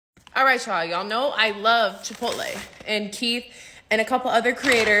All right, y'all know I love Chipotle, and Keith and a couple other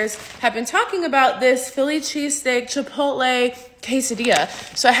creators have been talking about this Philly cheesesteak Chipotle quesadilla,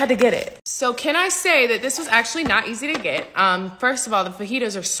 so I had to get it. So can I say that this was actually not easy to get? First of all, the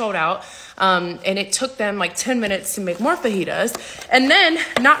fajitas are sold out, and it took them like 10 minutes to make more fajitas. And then,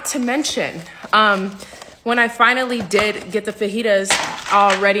 not to mention, when I finally did get the fajitas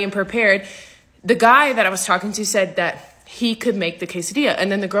all ready and prepared, the guy that I was talking to said that he could make the quesadilla. And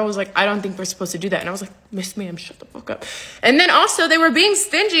then the girl was like, I don't think we're supposed to do that. And I was like, Miss Ma'am, shut the fuck up. And then also they were being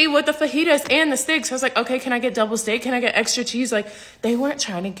stingy with the fajitas and the steak. So I was like, okay, can I get double steak? Can I get extra cheese? Like, they weren't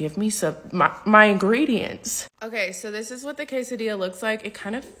trying to give me my ingredients. Okay, so this is what the quesadilla looks like. It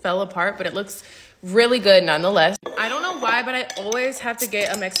kind of fell apart, but it looks really good nonetheless. I don't know why, but I always have to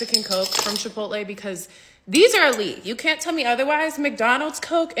get a Mexican Coke from Chipotle because these are elite. You can't tell me otherwise. McDonald's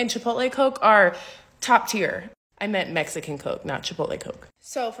Coke and Chipotle Coke are top tier. I meant Mexican Coke, not Chipotle Coke.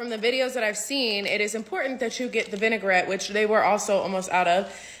 So from the videos that I've seen, it is important that you get the vinaigrette, which they were also almost out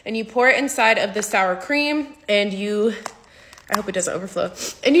of, and you pour it inside of the sour cream, and I hope it doesn't overflow,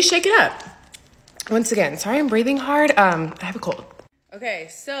 and you shake it up. Once again, sorry I'm breathing hard. I have a cold. Okay,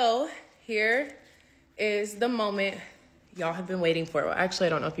 so here is the moment y'all have been waiting for. Well, actually, I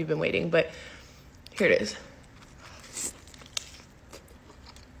don't know if you've been waiting, but here it is.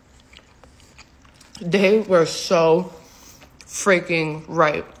 They were so freaking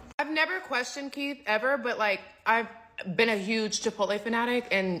right. I've never questioned Keith ever, but like I've been a huge Chipotle fanatic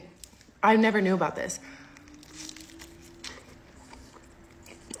and I never knew about this.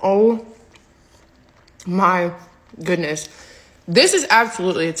 Oh my goodness. This is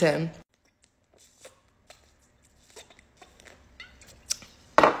absolutely a 10.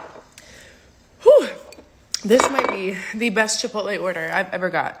 Whew. This might be the best Chipotle order I've ever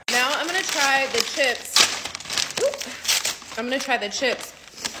got. Now I'm gonna try the chips. I'm gonna try the chips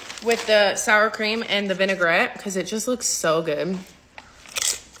with the sour cream and the vinaigrette because it just looks so good.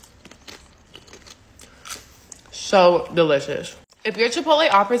 So delicious. If your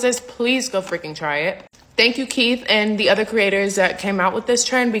Chipotle offers this, please go freaking try it. Thank you, Keith, and the other creators that came out with this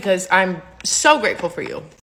trend because I'm so grateful for you.